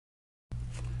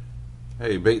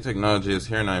Hey, Bait Technology is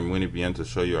here, and I'm going to begin to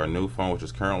show you our new phone, which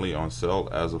is currently on sale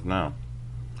as of now.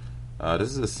 This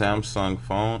is a Samsung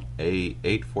phone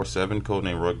A847,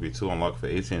 codename Rugby 2, unlocked for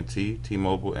AT&T,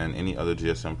 T-Mobile, and any other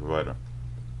GSM provider.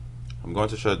 I'm going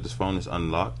to show that this phone is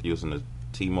unlocked using the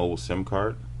T-Mobile SIM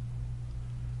card.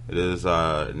 It is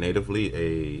natively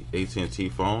a AT&T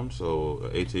phone, so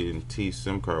AT&T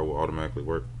SIM card will automatically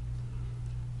work.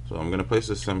 So I'm going to place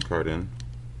the SIM card in.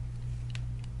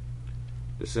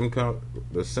 The SIM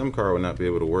card would not be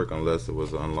able to work unless it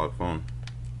was an unlocked phone.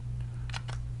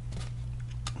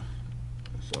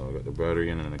 So I got the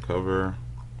battery in and the cover.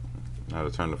 Now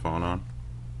to turn the phone on.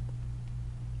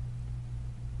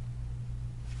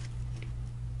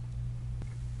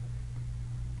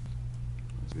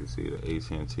 As you see the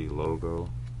AT&T logo.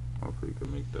 Hopefully you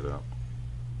can make that out.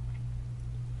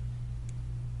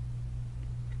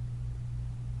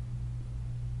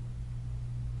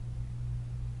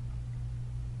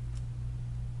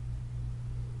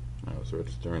 Now it's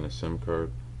registering the SIM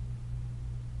card.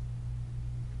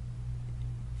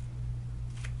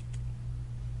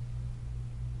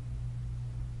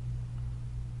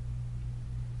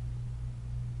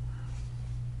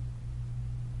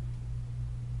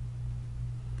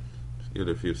 Just give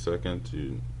it a few seconds.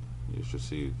 You should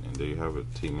see, and there you have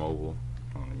it. T-Mobile.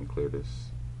 Let me clear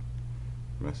this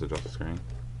message off the screen.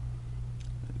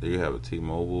 There you have it.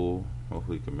 T-Mobile.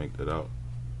 Hopefully you can make that out.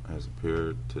 Has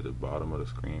appeared to the bottom of the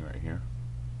screen right here.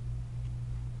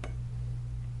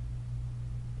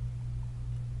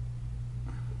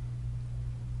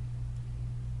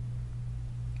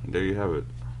 And there you have it.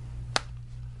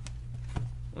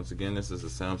 Once again, this is a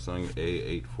Samsung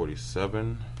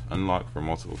A847, unlocked for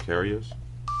multiple carriers.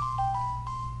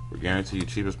 We guarantee you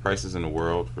cheapest prices in the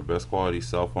world for best quality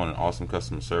cell phone and awesome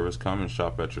customer service. Come and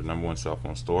shop at your #1 cell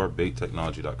phone store,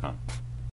 baittechnology.com.